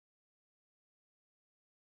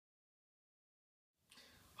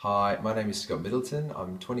Hi, my name is Scott Middleton.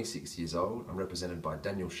 I'm 26 years old. I'm represented by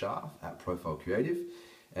Daniel Scharf at Profile Creative,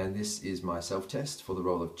 and this is my self-test for the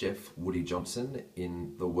role of Jeff Woody Johnson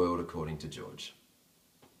in The World According to George.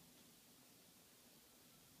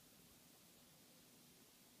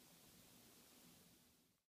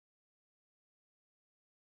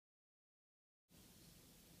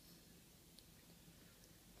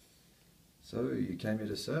 So you came here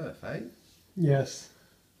to surf, eh? Yes.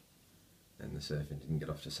 And the surfing didn't get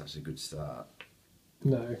off to such a good start.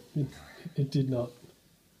 No, it did not.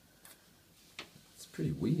 It's pretty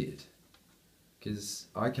weird, because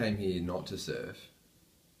I came here not to surf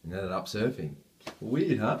and ended up surfing.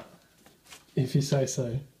 Weird, huh? If you say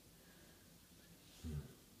so.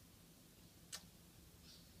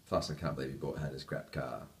 Plus, I can't believe you bought Hannah's crap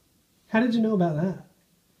car. How did you know about that?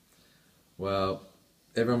 Well,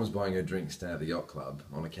 everyone was buying her drinks down at the yacht club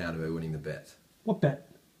on account of her winning the bet. What bet?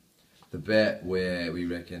 The bet where we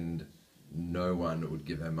reckoned no one would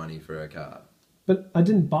give her money for her car. But I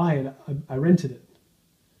didn't buy it, I rented it.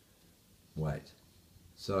 Wait.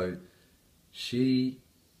 So she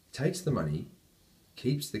takes the money,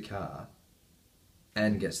 keeps the car,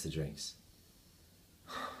 and gets the drinks.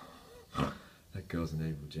 That girl's an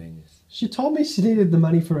evil genius. She told me she needed the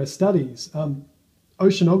money for her studies.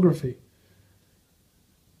 Oceanography.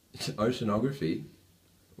 Oceanography?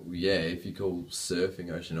 Yeah, if you call surfing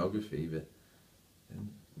oceanography, but then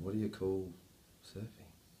what do you call surfing?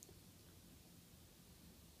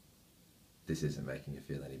 This isn't making you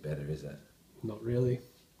feel any better, is it? Not really.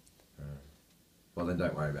 Well, then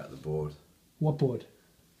don't worry about the board. What board?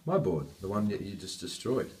 My board, the one that you just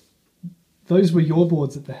destroyed. Those were your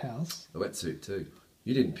boards at the house. The wetsuit too.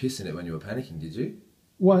 You didn't piss in it when you were panicking, did you?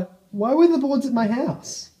 What? Why were the boards at my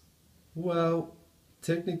house? Well,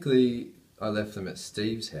 technically I left them at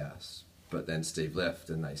Steve's house, but then Steve left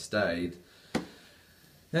and they stayed.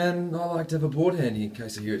 And I like to have a board handy in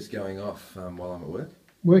case I hear it's going off while I'm at work.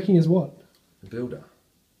 Working as what? A builder.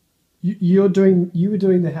 You were doing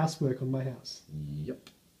the housework on my house. Yep.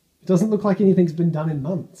 It doesn't look like anything's been done in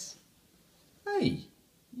months. Hey,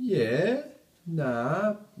 yeah,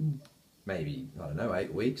 nah, maybe, I don't know,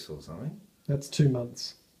 8 weeks or something. That's 2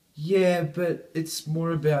 months. Yeah, but it's more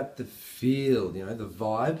about the feel, you know, the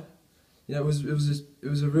vibe. You know, it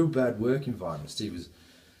was a real bad work environment.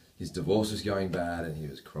 His divorce was going bad, and he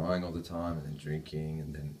was crying all the time, and then drinking,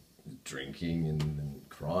 and then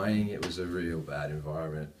crying. It was a real bad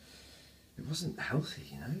environment. It wasn't healthy,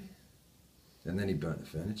 you know. And then he burnt the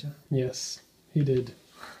furniture. Yes, he did.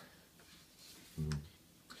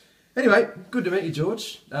 Anyway, good to meet you,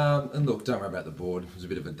 George. And look, don't worry about the board. It was a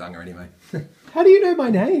bit of a dunger anyway. How do you know my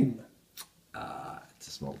name? It's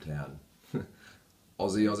a small town.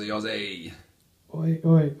 Aussie, Aussie, Aussie. Oi,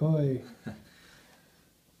 oi, oi.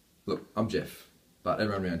 Look, I'm Jeff, but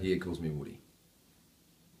everyone around here calls me Woody.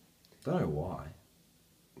 Don't know why.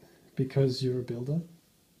 Because you're a builder?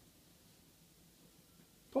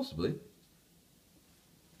 Possibly.